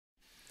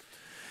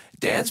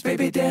Dance,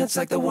 baby, dance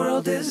like the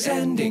world is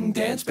ending.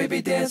 Dance,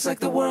 baby, dance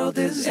like the world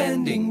is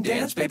ending.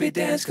 Dance, baby,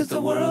 dance 'cause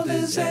the world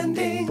is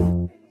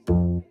ending.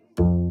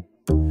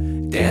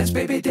 Dance,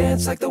 baby,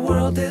 dance like the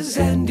world is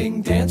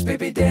ending. Dance,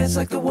 baby, dance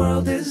like the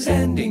world is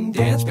ending.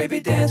 Dance, baby,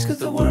 dance 'cause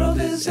the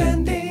world is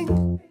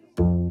ending.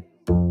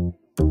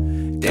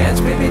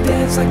 Dance, baby,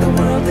 dance like the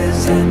world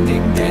is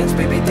ending. Dance,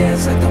 baby,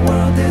 dance like the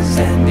world is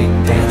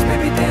ending. Dance,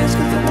 baby, dance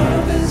 'cause the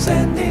world is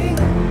ending.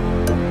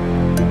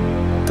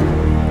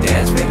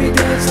 Dance, baby,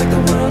 dance like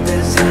the world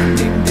is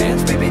ending.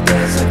 Dance, baby,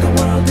 dance like the world